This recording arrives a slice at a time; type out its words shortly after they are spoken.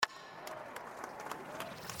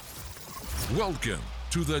Welcome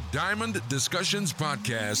to the Diamond Discussions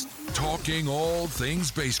Podcast, talking all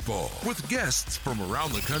things baseball with guests from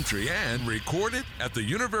around the country and recorded at the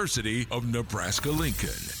University of Nebraska-Lincoln.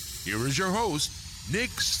 Here is your host, Nick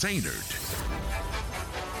Sainert.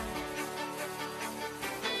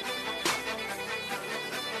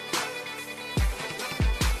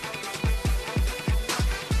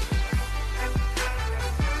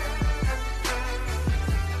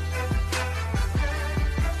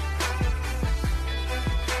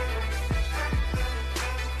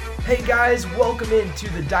 Hey guys, welcome into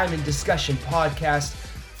the Diamond Discussion Podcast.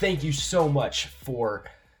 Thank you so much for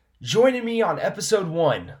joining me on episode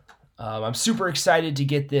 1. I'm super excited to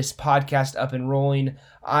get this podcast up and rolling.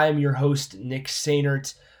 I'm your host, Nick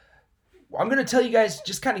Sainert. I'm going to tell you guys,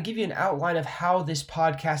 just kind of give you an outline of how this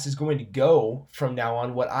podcast is going to go from now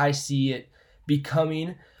on, what I see it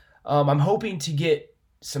becoming. I'm hoping to get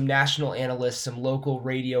some national analysts, some local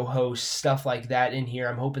radio hosts, stuff like that in here.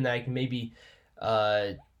 I'm hoping that I can maybe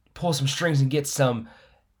pull some strings and get some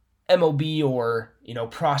MLB or,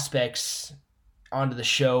 prospects onto the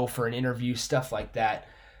show for an interview, stuff like that.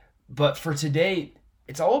 But for today,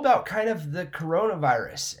 it's all about kind of the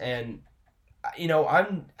coronavirus. And,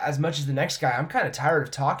 I'm, as much as the next guy, I'm kind of tired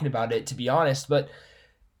of talking about it, to be honest, but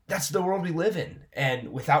that's the world we live in.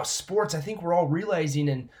 And without sports, I think we're all realizing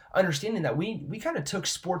and understanding that we kind of took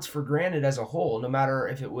sports for granted as a whole, no matter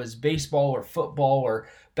if it was baseball or football or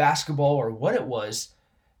basketball or what it was.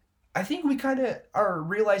 I think we kind of are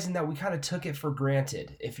realizing that we kind of took it for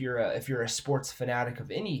granted. If you're a sports fanatic of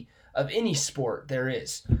any sport there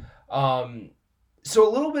is. So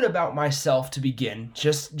a little bit about myself to begin.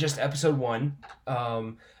 Just episode 1.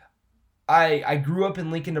 I grew up in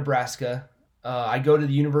Lincoln, Nebraska. I go to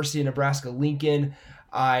the University of Nebraska-Lincoln.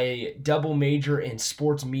 I double major in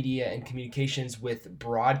sports media and communications with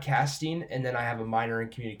broadcasting, and then I have a minor in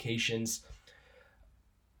communications.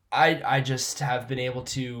 I just have been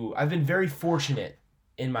I've been very fortunate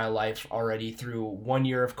in my life already through 1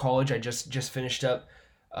 year of college. I just finished up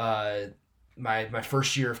my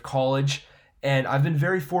first year of college, and I've been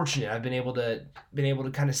very fortunate. I've been able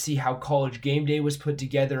to kind of see how College Game Day was put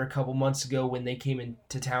together a couple months ago when they came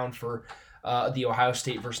into town for the Ohio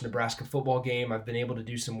State versus Nebraska football game. I've been able to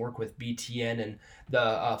do some work with BTN and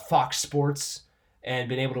the Fox Sports, and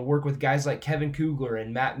been able to work with guys like Kevin Kugler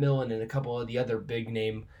and Matt Millen and a couple of the other big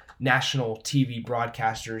name national TV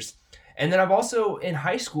broadcasters. And then I've also, in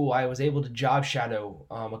high school, I was able to job shadow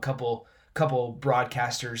a couple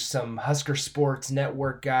broadcasters, some Husker Sports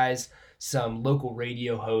Network guys, some local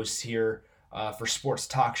radio hosts here for sports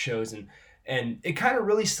talk shows. And it kind of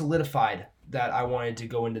really solidified that I wanted to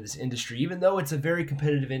go into this industry. Even though it's a very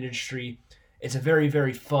competitive industry, it's a very,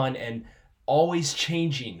 very fun and always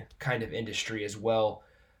changing kind of industry as well.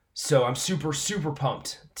 So I'm super, super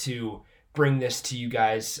pumped to bring this to you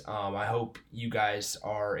guys. I hope you guys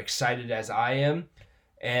are excited as I am.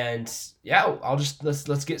 And yeah,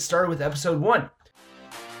 let's get started with episode 1.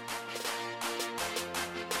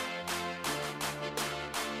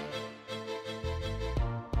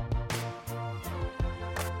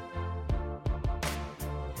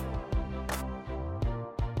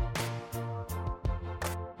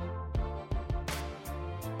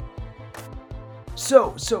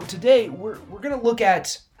 So today we're going to look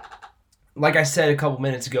at, like I said a couple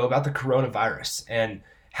minutes ago, about the coronavirus and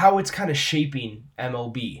how it's kind of shaping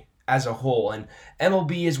MLB as a whole. And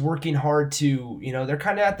MLB is working hard to, they're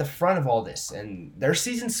kind of at the front of all this, and their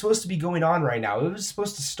season's supposed to be going on right now. It was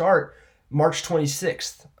supposed to start March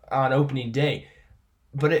 26th on opening day,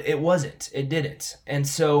 but it wasn't. It didn't. And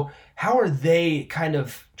so how are they kind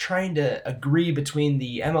of trying to agree between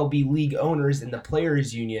the MLB league owners and the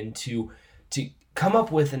players union to come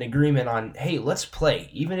up with an agreement on, hey, let's play,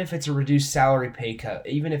 even if it's a reduced salary pay cut,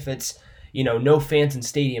 even if it's, no fans in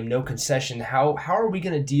stadium, no concession. How are we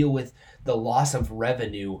going to deal with the loss of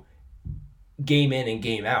revenue game in and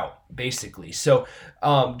game out, basically? So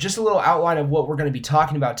just a little outline of what we're going to be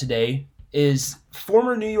talking about today is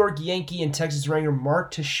former New York Yankee and Texas Ranger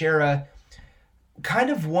Mark Teixeira kind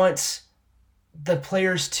of wants the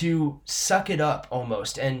players to suck it up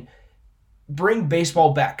almost and bring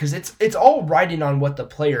baseball back, because it's all riding on what the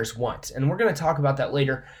players want, and we're going to talk about that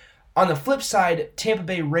later. On the flip side, Tampa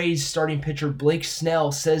Bay Rays starting pitcher Blake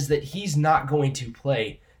Snell says that he's not going to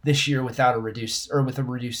play this year with a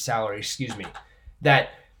reduced salary. That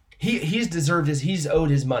he's owed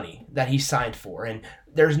his money that he signed for, and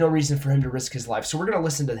there's no reason for him to risk his life. So we're going to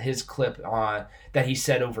listen to his clip that he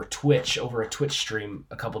said over a Twitch stream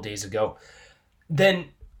a couple days ago. Then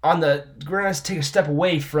we're going to take a step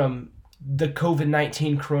away from the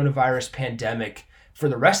COVID-19 coronavirus pandemic for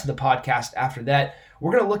the rest of the podcast after that.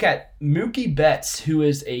 We're going to look at Mookie Betts, who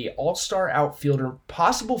is a all-star outfielder,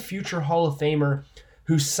 possible future Hall of Famer,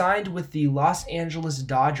 who signed with the Los Angeles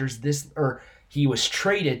Dodgers he was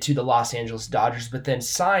traded to the Los Angeles Dodgers, but then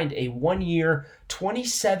signed a 1-year,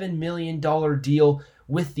 $27 million deal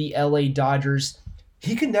with the LA Dodgers.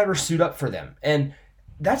 He could never suit up for them. And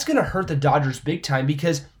that's going to hurt the Dodgers big time,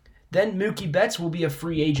 because then Mookie Betts will be a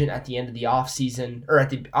free agent at the end of the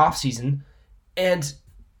offseason, and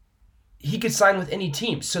he could sign with any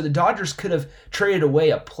team. So the Dodgers could have traded away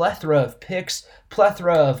a plethora of picks,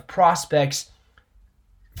 plethora of prospects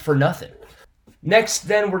for nothing. Next,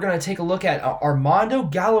 then, we're going to take a look at Armando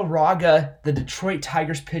Galarraga, the Detroit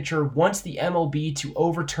Tigers pitcher, wants the MLB to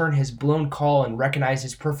overturn his blown call and recognize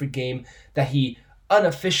his perfect game that he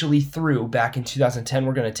unofficially threw back in 2010.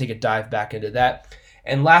 We're going to take a dive back into that.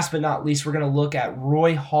 And last but not least, we're going to look at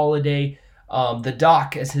Roy Halladay, the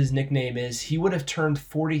Doc, as his nickname is. He would have turned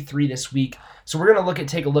 43 this week. So we're going to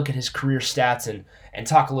take a look at his career stats and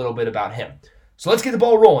talk a little bit about him. So let's get the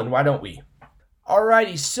ball rolling, why don't we?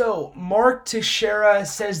 Alrighty, so Mark Teixeira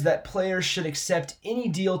says that players should accept any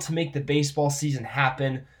deal to make the baseball season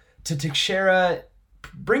happen. To Teixeira,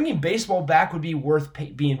 bringing baseball back would be worth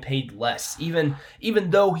being paid less, even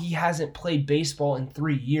though he hasn't played baseball in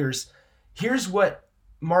 3 years. Here's what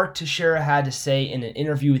Mark Teixeira had to say in an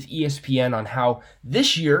interview with ESPN on how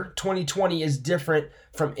this year, 2020, is different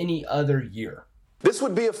from any other year. This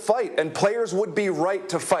would be a fight, and players would be right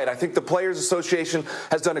to fight. I think the Players Association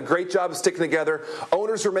has done a great job of sticking together.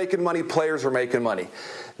 Owners are making money, players are making money.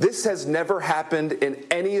 This has never happened in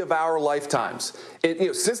any of our lifetimes.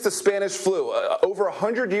 Since the Spanish flu, over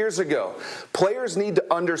 100 years ago, players need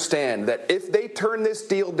to understand that if they turn this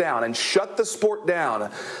deal down and shut the sport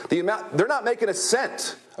down, they're not making a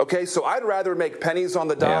cent. Okay, so I'd rather make pennies on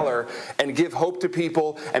the dollar and give hope to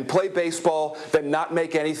people and play baseball than not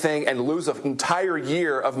make anything and lose an entire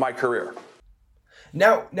year of my career.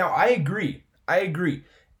 Now I agree.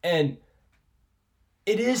 And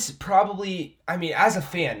it is probably, as a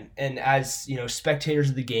fan and as, spectators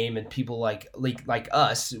of the game and people like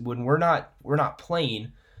us, when we're not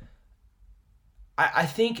playing, I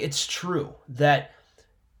think it's true that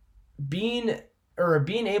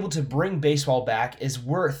being able to bring baseball back is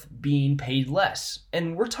worth being paid less.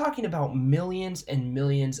 And we're talking about millions and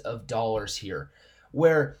millions of dollars here,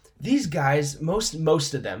 where these guys, most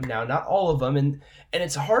of them, now not all of them, and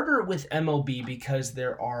it's harder with MLB because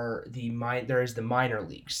there is the minor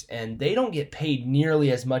leagues, and they don't get paid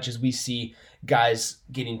nearly as much as we see guys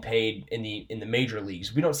getting paid in the major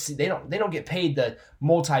leagues. They don't get paid the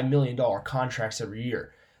multi-million-dollar contracts every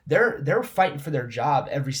year. They're fighting for their job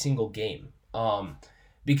every single game.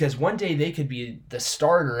 Because one day they could be the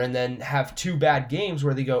starter and then have 2 bad games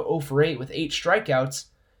where they go 0 for 8 with 8 strikeouts,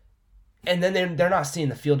 and then they're not seeing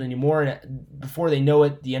the field anymore, and before they know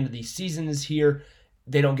it, the end of the season is here,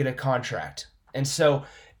 they don't get a contract. And so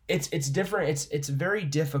it's different. It's very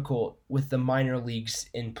difficult with the minor leagues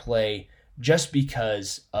in play just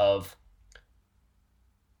because of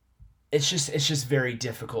it's just very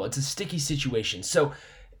difficult. It's a sticky situation. So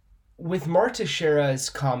with Mark Teixeira's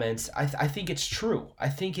comments, I think it's true. I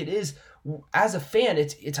think it is. As a fan,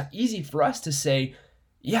 it's easy for us to say,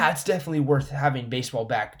 yeah, it's definitely worth having baseball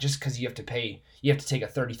back just because you have to take a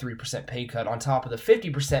 33% pay cut on top of the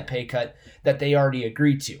 50% pay cut that they already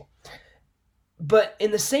agreed to. But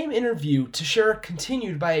in the same interview, Teixeira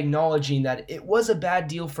continued by acknowledging that it was a bad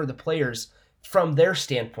deal for the players from their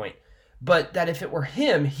standpoint, but that if it were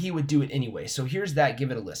him, he would do it anyway. So here's that.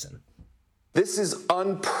 Give it a listen. This is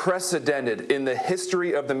unprecedented in the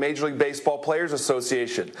history of the Major League Baseball Players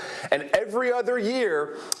Association. And every other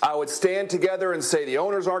year, I would stand together and say, the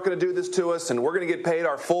owners aren't going to do this to us, and we're going to get paid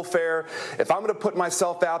our full fare. If I'm going to put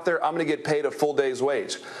myself out there, I'm going to get paid a full day's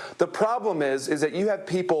wage. The problem is that you have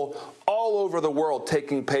people all over the world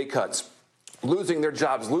taking pay cuts, losing their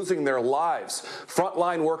jobs, losing their lives,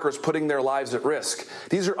 frontline workers putting their lives at risk.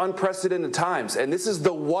 These are unprecedented times, and this is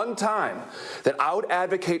the one time that I would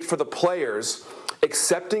advocate for the players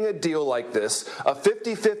accepting a deal like this. A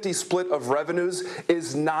 50-50 split of revenues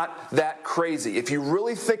is not that crazy. If you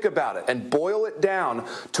really think about it and boil it down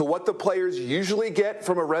to what the players usually get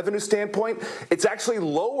from a revenue standpoint, it's actually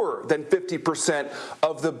lower than 50%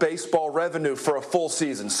 of the baseball revenue for a full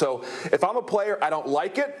season. So if I'm a player, I don't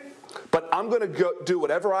like it, but I'm going to go do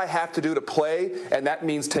whatever I have to do to play, and that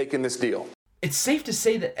means taking this deal. It's safe to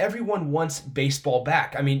say that everyone wants baseball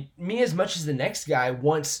back. Me as much as the next guy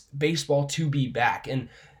wants baseball to be back. And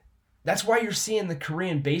that's why you're seeing the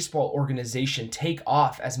Korean baseball organization take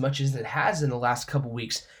off as much as it has in the last couple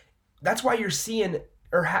weeks. That's why you're seeing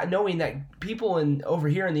knowing that people over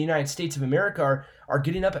here in the United States of America are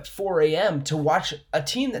getting up at 4 a.m. to watch a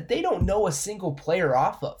team that they don't know a single player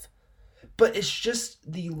off of. But it's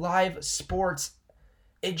just the live sports.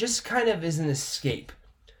 It just kind of is an escape.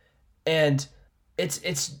 And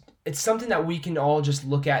it's something that we can all just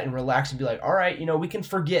look at and relax and be like, all right, we can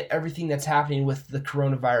forget everything that's happening with the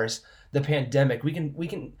coronavirus, the pandemic. We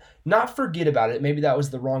can not forget about it. Maybe that was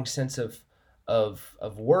the wrong sense of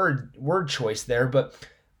word choice there, but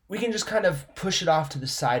we can just kind of push it off to the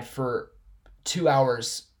side for 2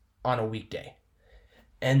 hours on a weekday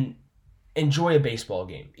and enjoy a baseball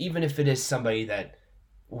game, even if it is somebody that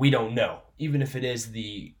we don't know, even if it is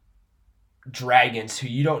the Dragons, who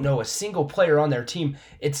you don't know a single player on their team.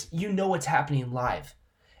 It's what's happening live.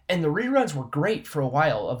 And the reruns were great for a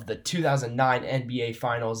while of the 2009 NBA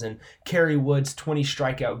Finals and Kerry Wood's 20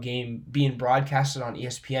 strikeout game being broadcasted on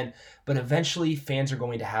ESPN, but eventually fans are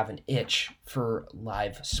going to have an itch for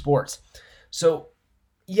live sports. So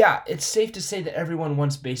yeah, it's safe to say that everyone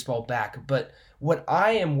wants baseball back, but what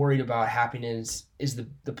I am worried about happening is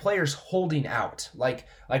the players holding out, like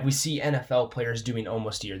we see NFL players doing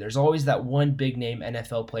almost a year. There's always that one big name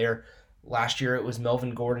NFL player. Last year it was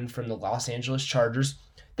Melvin Gordon from the Los Angeles Chargers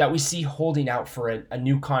that we see holding out for a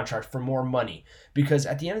new contract for more money, because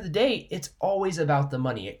at the end of the day, it's always about the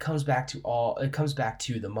money. It comes back to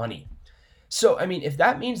the money. So I mean, if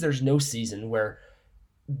that means there's no season,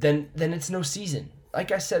 then it's no season.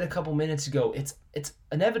 Like I said a couple minutes ago, it's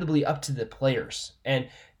inevitably up to the players. And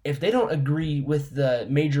if they don't agree with the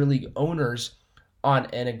major league owners on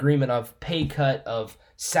an agreement of pay cut, of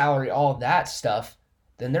salary, all that stuff,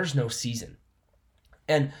 then there's no season.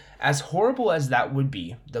 And as horrible as that would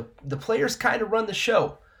be, the players kind of run the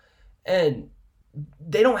show. And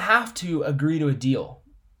they don't have to agree to a deal.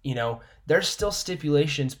 There's still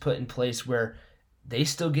stipulations put in place where they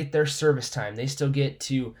still get their service time. They still get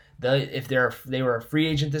if they were a free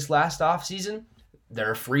agent this last offseason,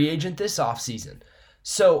 they're a free agent this offseason.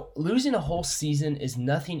 So losing a whole season is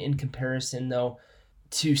nothing in comparison, though,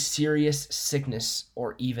 to serious sickness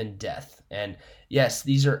or even death. And yes,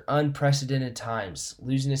 these are unprecedented times.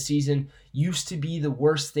 Losing a season used to be the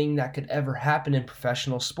worst thing that could ever happen in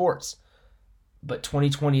professional sports. But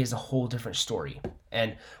 2020 is a whole different story.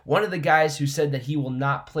 And one of the guys who said that he will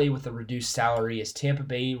not play with a reduced salary is Tampa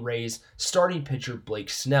Bay Rays starting pitcher Blake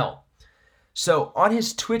Snell. So on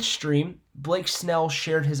his Twitch stream, Blake Snell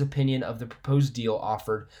shared his opinion of the proposed deal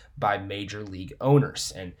offered by major league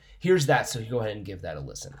owners. And here's that, so go ahead and give that a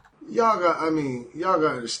listen. Y'all got to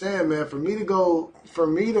understand, man, for me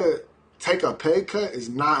to take a pay cut is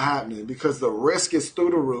not happening, because the risk is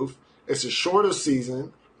through the roof. It's a shorter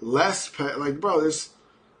season, less pay. I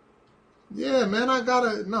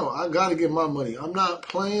gotta get my money. I'm not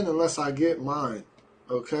playing unless I get mine.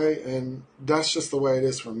 Okay? And that's just the way it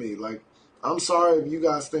is for me. I'm sorry if you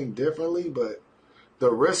guys think differently, but the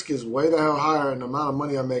risk is way the hell higher and the amount of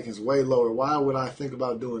money I'm making is way lower. Why would I think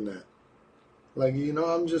about doing that?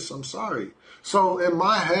 I'm sorry. So in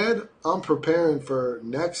my head, I'm preparing for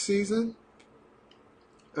next season.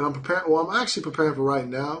 And I'm actually preparing for right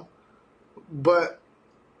now. But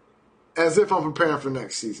as if I'm preparing for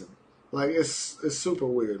next season. It's super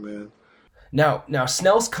weird, man. Now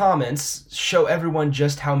Snell's comments show everyone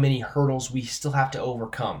just how many hurdles we still have to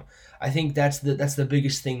overcome. I think that's the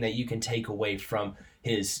biggest thing that you can take away from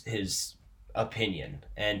his opinion.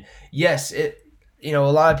 And yes, a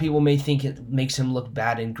lot of people may think it makes him look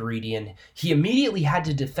bad and greedy, and he immediately had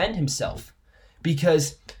to defend himself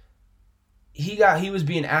because he was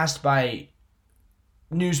being asked by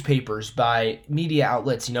newspapers, by media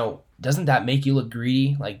outlets, doesn't that make you look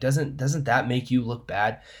greedy? Doesn't that make you look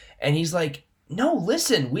bad? And he's like, no,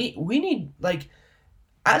 listen, we need,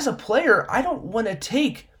 as a player, I don't want to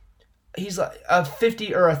take, he's like a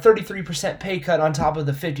 50 or a 33% pay cut on top of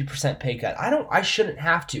the 50% pay cut. I shouldn't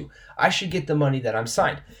have to. I should get the money that I'm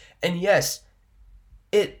signed. And yes,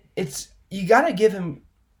 it's you got to give him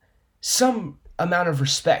some amount of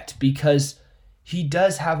respect because he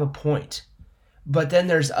does have a point. But then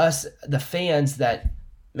there's us, the fans, that,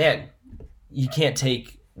 man, you can't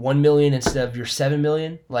take $1 million instead of your $7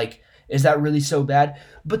 million. Is that really so bad?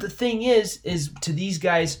 But the thing is to these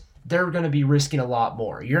guys, they're going to be risking a lot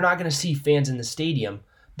more. You're not going to see fans in the stadium,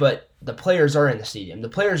 but the players are in the stadium. The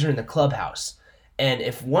players are in the clubhouse. And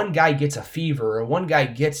if one guy gets a fever or one guy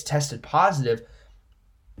gets tested positive,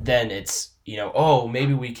 then it's,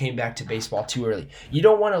 maybe we came back to baseball too early. You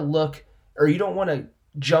don't want to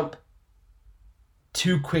jump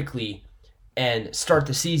too quickly and start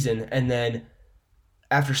the season, and then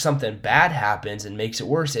after something bad happens and makes it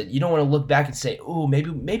worse, you don't want to look back and say, oh,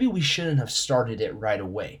 maybe we shouldn't have started it right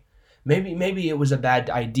away. maybe it was a bad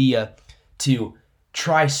idea to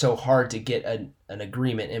try so hard to get an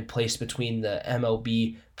agreement in place between the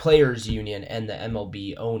MLB Players Union and the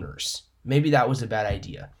MLB owners. Maybe that was a bad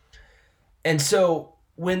idea. And so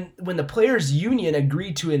when the Players Union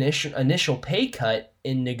agreed to an initial pay cut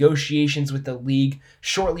in negotiations with the league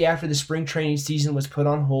shortly after the spring training season was put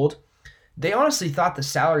on hold, they honestly thought the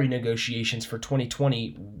salary negotiations for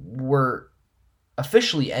 2020 were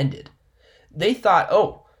officially ended. They thought,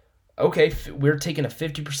 oh, okay, we're taking a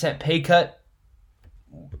 50% pay cut.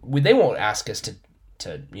 They won't ask us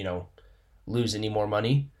to lose any more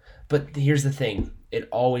money. But here's the thing. It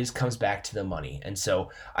always comes back to the money. And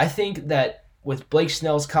so I think that with Blake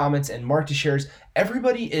Snell's comments and Mark Teixeira's,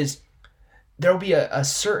 there'll be a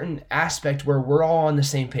certain aspect where we're all on the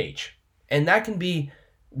same page. And that can be,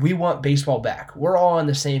 we want baseball back. We're all on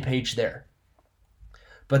the same page there.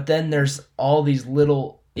 But then there's all these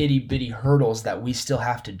little itty-bitty hurdles that we still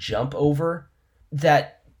have to jump over,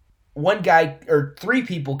 that one guy or three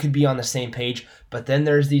people could be on the same page, but then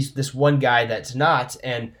there's this one guy that's not,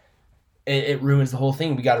 and it ruins the whole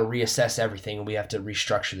thing. We got to reassess everything, and we have to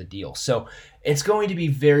restructure the deal. So it's going to be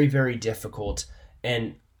very, very difficult.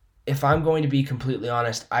 And if I'm going to be completely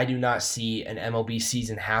honest, I do not see an MLB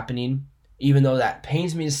season happening, even though that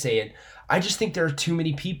pains me to say it. I just think there are too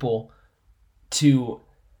many people to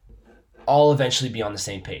all eventually be on the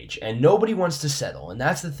same page, and nobody wants to settle. And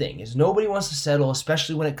that's the thing, is nobody wants to settle,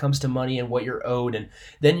 especially when it comes to money and what you're owed. And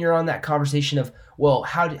then you're on that conversation of, well,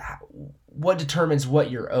 what determines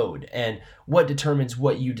what you're owed and what determines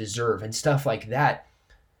what you deserve and stuff like that.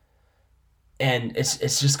 And it's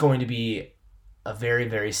just going to be a very,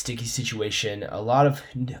 very sticky situation. A lot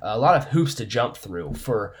of hoops to jump through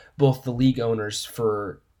for both the league owners,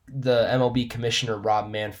 for the MLB commissioner Rob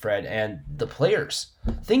Manfred, and the players.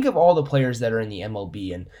 Think of all the players that are in the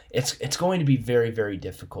MLB, and it's going to be very, very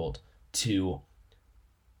difficult to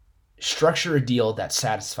structure a deal that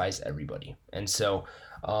satisfies everybody. And so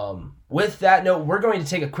with that note, we're going to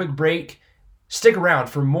take a quick break. Stick around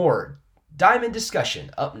for more Diamond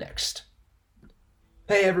Discussion up next.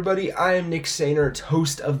 Hey everybody, I am Nick Sainert,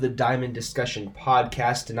 host of the Diamond Discussion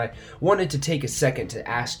podcast, and I wanted to take a second to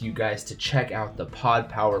ask you guys to check out the Pod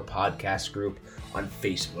Power podcast group on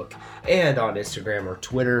Facebook and on Instagram or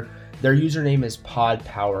Twitter. Their username is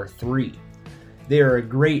PodPower3. They are a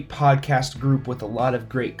great podcast group with a lot of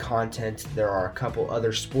great content. There are a couple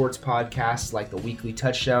other sports podcasts like the Weekly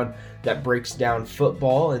Touchdown that breaks down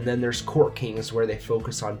football, and then there's Court Kings where they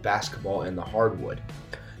focus on basketball and the hardwood.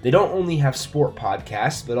 They don't only have sport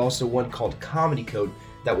podcasts, but also one called Comedy Code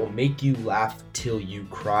that will make you laugh till you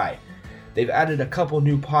cry. They've added a couple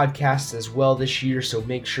new podcasts as well this year, so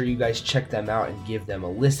make sure you guys check them out and give them a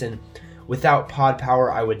listen. Without Pod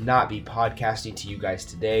Power, I would not be podcasting to you guys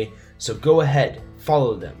today, so go ahead,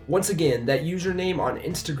 follow them. Once again, that username on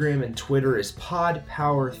Instagram and Twitter is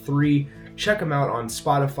PodPower3. Check them out on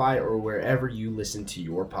Spotify or wherever you listen to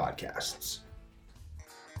your podcasts.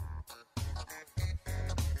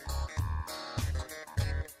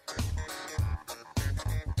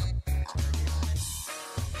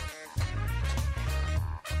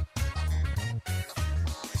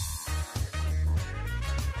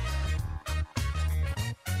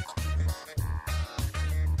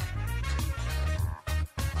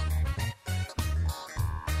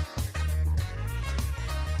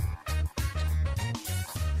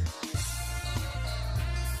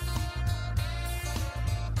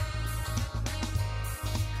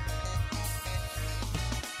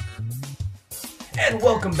 And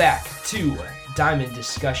welcome back to Diamond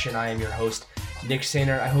Discussion. I am your host, Nick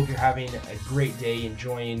Sainert. I hope you're having a great day,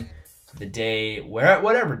 enjoying the day,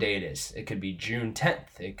 whatever day it is. It could be June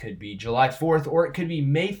 10th, it could be July 4th, or it could be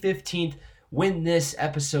May 15th when this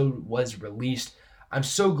episode was released. I'm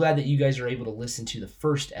so glad that you guys are able to listen to the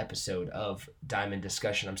first episode of Diamond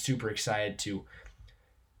Discussion. I'm super excited to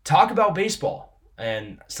talk about baseball,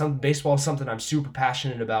 and baseball is something I'm super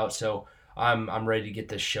passionate about, so I'm ready to get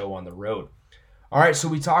this show on the road. All right, so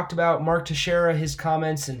we talked about Mark Teixeira, his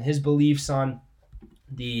comments and his beliefs on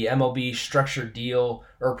the MLB structured deal,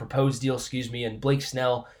 or proposed deal, and Blake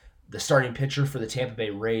Snell, the starting pitcher for the Tampa Bay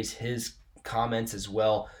Rays, his comments as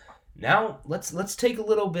well. Now, let's take a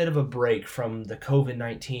little bit of a break from the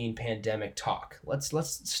COVID-19 pandemic talk. Let's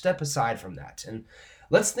step aside from that, and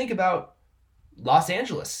let's think about Los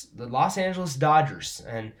Angeles, the Los Angeles Dodgers,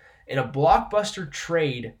 and in a blockbuster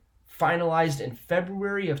trade finalized in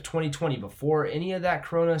February of 2020, before any of that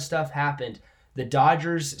Corona stuff happened, the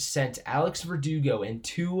Dodgers sent Alex Verdugo and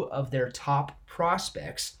two of their top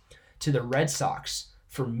prospects to the Red Sox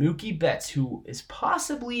for Mookie Betts, who is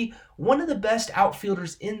possibly one of the best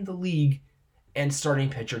outfielders in the league and starting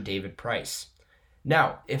pitcher David Price.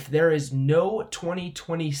 Now, if there is no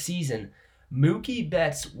 2020 season, Mookie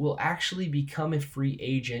Betts will actually become a free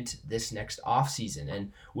agent this next offseason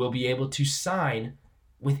and will be able to sign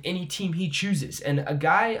with any team he chooses. And a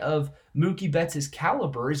guy of Mookie Betts'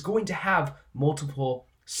 caliber is going to have multiple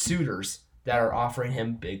suitors that are offering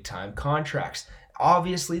him big-time contracts.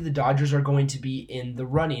 Obviously, the Dodgers are going to be in the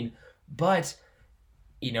running, but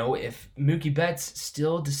if Mookie Betts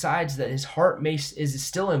still decides that his heart is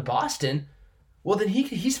still in Boston, well, then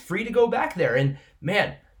he's free to go back there. And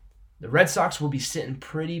man, the Red Sox will be sitting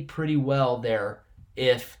pretty well there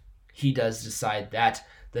if he does decide that.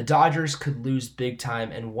 The Dodgers could lose big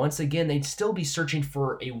time, and once again, they'd still be searching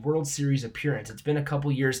for a World Series appearance. It's been a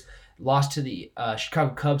couple years, lost to the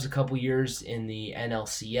Chicago Cubs a couple years in the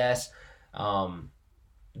NLCS.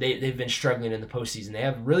 They've been struggling in the postseason. They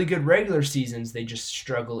have really good regular seasons. They just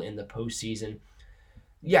struggle in the postseason.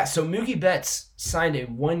 Yeah, so Mookie Betts signed a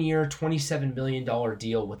 1-year, $27 million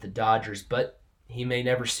deal with the Dodgers, but he may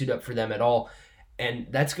never suit up for them at all. And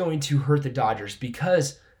that's going to hurt the Dodgers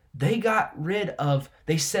because they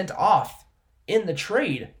sent off in the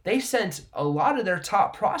trade. They sent a lot of their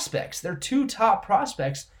top prospects, their 2 top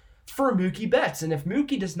prospects, for Mookie Betts. And if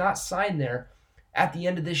Mookie does not sign there at the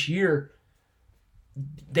end of this year,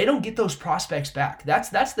 they don't get those prospects back.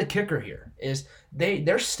 That's the kicker here, is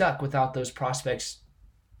they're stuck without those prospects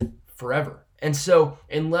forever. And so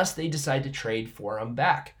unless they decide to trade for them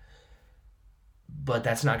back, but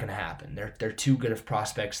that's not going to happen. They're too good of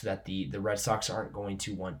prospects that the Red Sox aren't going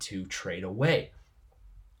to want to trade away.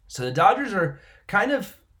 So the Dodgers are kind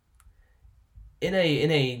of in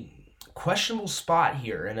a questionable spot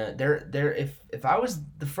here, and if I was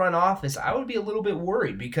the front office, I would be a little bit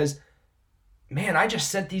worried because, man, I just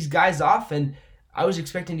sent these guys off, and I was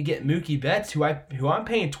expecting to get Mookie Betts, who I'm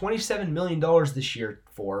paying $27 million this year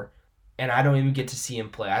for, and I don't even get to see him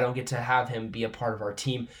play. I don't get to have him be a part of our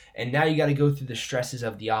team. And now you got to go through the stresses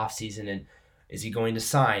of the offseason, and is he going to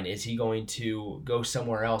sign? Is he going to go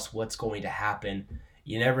somewhere else? What's going to happen?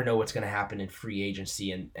 You never know what's going to happen in free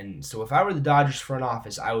agency. And so if I were the Dodgers front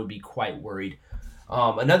office, I would be quite worried.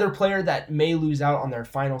 Another player that may lose out on their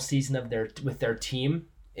final season with their team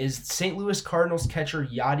is St. Louis Cardinals catcher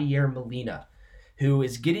Yadier Molina, who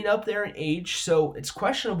is getting up there in age, so it's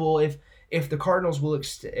questionable if the Cardinals will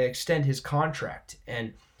extend his contract.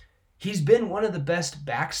 And he's been one of the best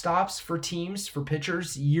backstops for teams, for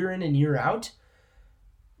pitchers, year in and year out.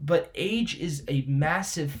 But age is a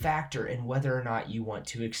massive factor in whether or not you want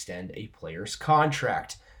to extend a player's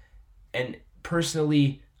contract. And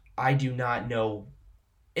personally, I do not know.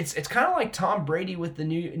 It's kind of like Tom Brady with the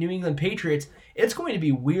New England Patriots. It's going to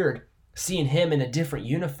be weird seeing him in a different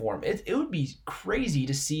uniform. It would be crazy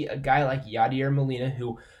to see a guy like Yadier Molina,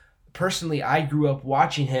 who personally I grew up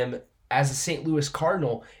watching him as a St. Louis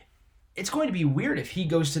Cardinal. It's going to be weird if he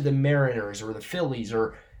goes to the Mariners or the Phillies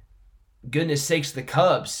or, goodness sakes, the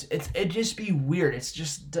Cubs. It'd just be weird.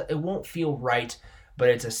 It won't feel right, but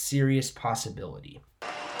it's a serious possibility.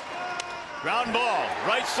 Ground ball,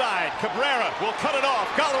 right side. Cabrera will cut it off.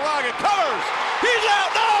 Galarraga covers. He's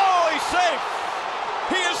out. No, he's safe.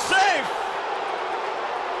 He is safe.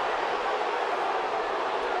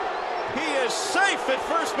 He is safe at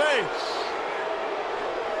first base.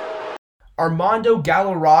 Armando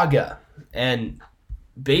Galarraga, and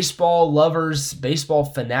baseball lovers, baseball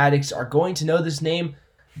fanatics are going to know this name.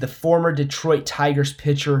 The former Detroit Tigers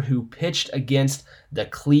pitcher who pitched against the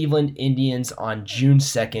Cleveland Indians on June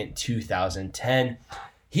 2nd, 2010.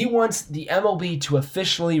 He wants the MLB to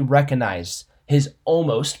officially recognize his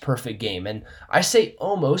almost perfect game. And I say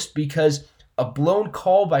almost because a blown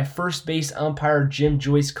call by first base umpire Jim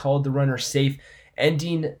Joyce called the runner safe,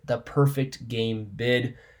 ending the perfect game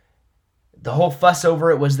bid. The whole fuss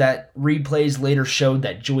over it was that replays later showed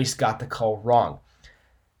that Joyce got the call wrong.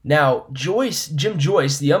 Now, Jim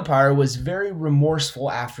Joyce, the umpire, was very remorseful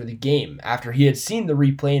after the game, after he had seen the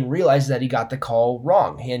replay and realized that he got the call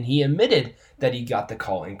wrong, and he admitted that he got the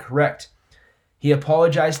call incorrect. He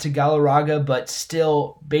apologized to Galarraga, but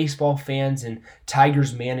still, baseball fans and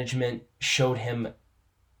Tigers management showed him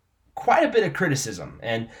quite a bit of criticism,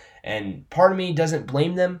 and part of me doesn't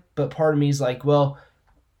blame them, but part of me is like, well,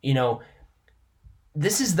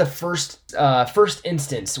 this is the first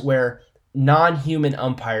instance where non-human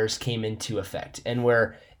umpires came into effect, and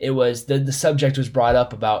where it was the subject was brought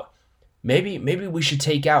up about maybe we should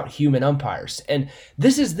take out human umpires. And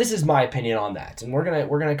this is my opinion on that. And we're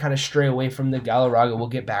gonna kind of stray away from the Galarraga. We'll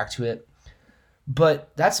get back to it,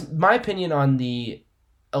 but that's my opinion on the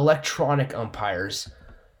electronic umpires.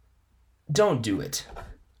 Don't do it.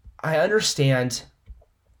 I understand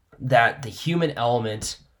that the human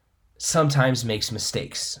element sometimes makes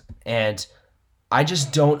mistakes. And I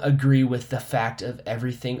just don't agree with the fact of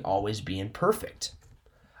everything always being perfect.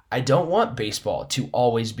 I don't want baseball to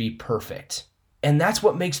always be perfect. And that's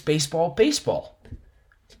what makes baseball baseball.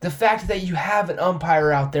 The fact that you have an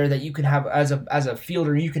umpire out there that you can have as a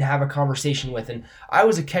fielder, you can have a conversation with. And I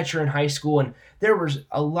was a catcher in high school, and there was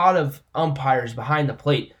a lot of umpires behind the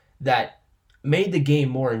plate that made the game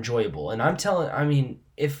more enjoyable. And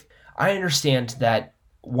if I understand that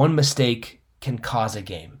one mistake can cause a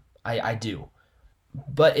game, I do.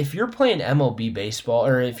 But if you're playing MLB baseball,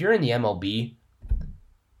 or if you're in the MLB,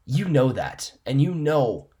 you know that, and you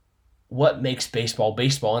know what makes baseball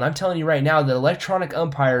baseball. And I'm telling you right now that electronic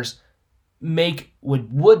umpires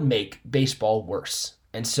would make baseball worse.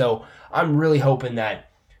 And so I'm really hoping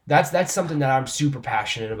that's something that I'm super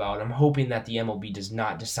passionate about. I'm hoping that the MLB does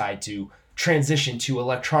not decide to transition to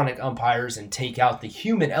electronic umpires and take out the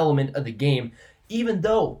human element of the game, even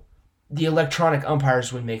though the electronic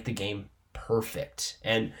umpires would make the game perfect.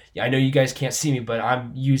 And I know you guys can't see me, but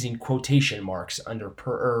I'm using quotation marks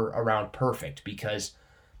around perfect, because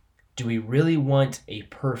do we really want a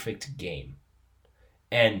perfect game?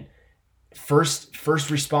 And first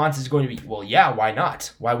response is going to be, well, yeah, why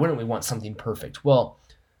not? Why wouldn't we want something perfect? Well,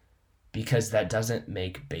 because that doesn't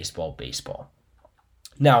make baseball baseball.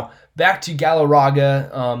 Now, back to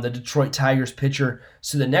Galarraga, the Detroit Tigers pitcher.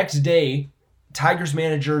 So the next day, Tigers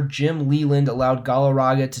manager Jim Leyland allowed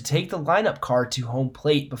Galarraga to take the lineup card to home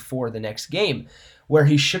plate before the next game, where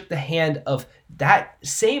he shook the hand of that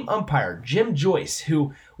same umpire, Jim Joyce,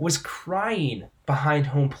 who was crying behind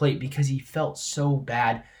home plate because he felt so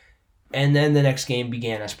bad. And then the next game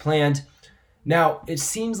began as planned. Now, it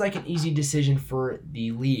seems like an easy decision for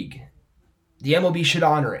the league. The MLB should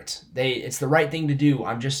honor it. It's the right thing to do.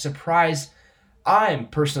 I'm just surprised. I'm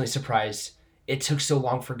personally surprised it took so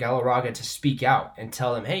long for Galarraga to speak out and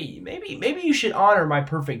tell him, hey, maybe you should honor my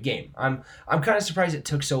perfect game. I'm kind of surprised it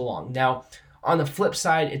took so long. Now, on the flip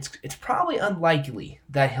side, it's probably unlikely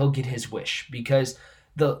that he'll get his wish, because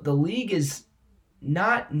the league is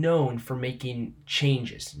not known for making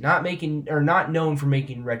changes, not known for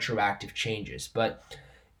making retroactive changes. But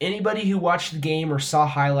anybody who watched the game or saw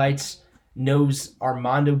highlights knows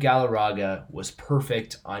Armando Galarraga was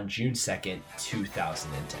perfect on June 2nd,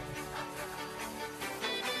 2010.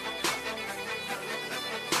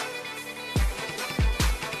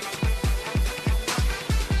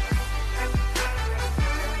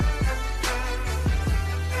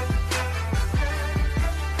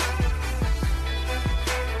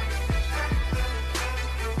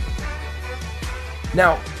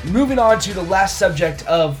 Now, moving on to the last subject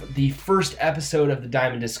of the first episode of the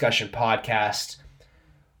Diamond Discussion podcast,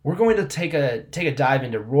 we're going to take a dive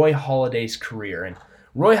into Roy Halladay's career. And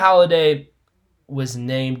Roy Halladay was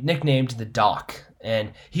nicknamed the Doc,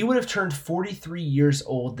 and he would have turned 43 years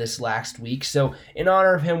old this last week. So in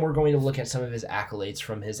honor of him, we're going to look at some of his accolades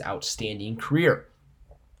from his outstanding career.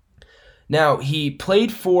 Now, he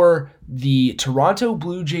played for the Toronto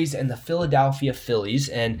Blue Jays and the Philadelphia Phillies,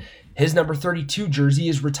 and his number 32 jersey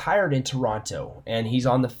is retired in Toronto, and he's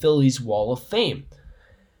on the Phillies Wall of Fame.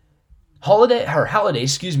 Halladay,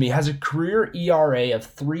 has a career ERA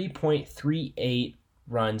of 3.38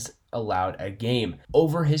 runs allowed a game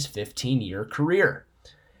over his 15-year career.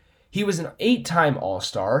 He was an 8-time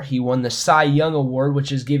All-Star. He won the Cy Young Award,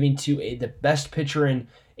 which is given to the best pitcher in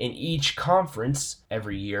each conference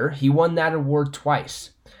every year. He won that award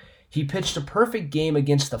twice. He pitched a perfect game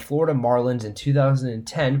against the Florida Marlins in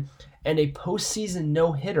 2010 and a postseason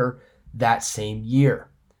no-hitter that same year.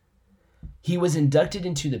 He was inducted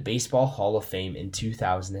into the Baseball Hall of Fame in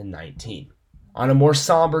 2019. On a more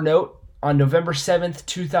somber note, on November 7th,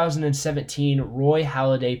 2017, Roy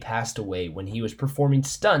Halladay passed away when he was performing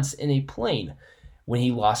stunts in a plane when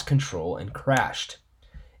he lost control and crashed.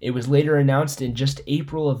 It was later announced in just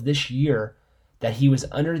April of this year that he was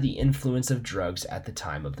under the influence of drugs at the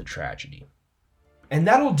time of the tragedy. And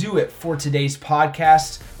that'll do it for today's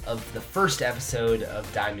podcast of the first episode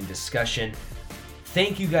of Diamond Discussion.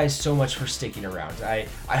 Thank you guys so much for sticking around. I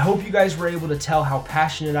hope you guys were able to tell how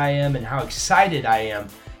passionate I am and how excited I am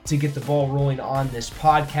to get the ball rolling on this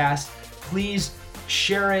podcast. Please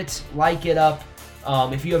share it, like it up.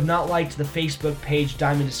 If you have not liked the Facebook page,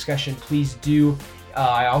 Diamond Discussion, please do. We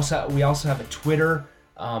also have a Twitter.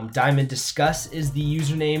 Diamond Discuss is the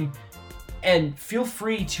username. And feel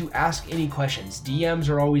free to ask any questions. DMs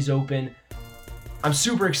are always open. I'm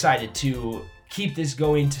super excited to keep this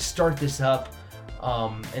going, to start this up.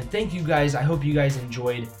 And thank you guys. I hope you guys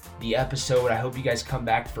enjoyed the episode. I hope you guys come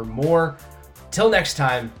back for more. Till next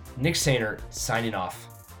time, Nick Sainert signing off.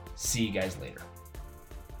 See you guys later.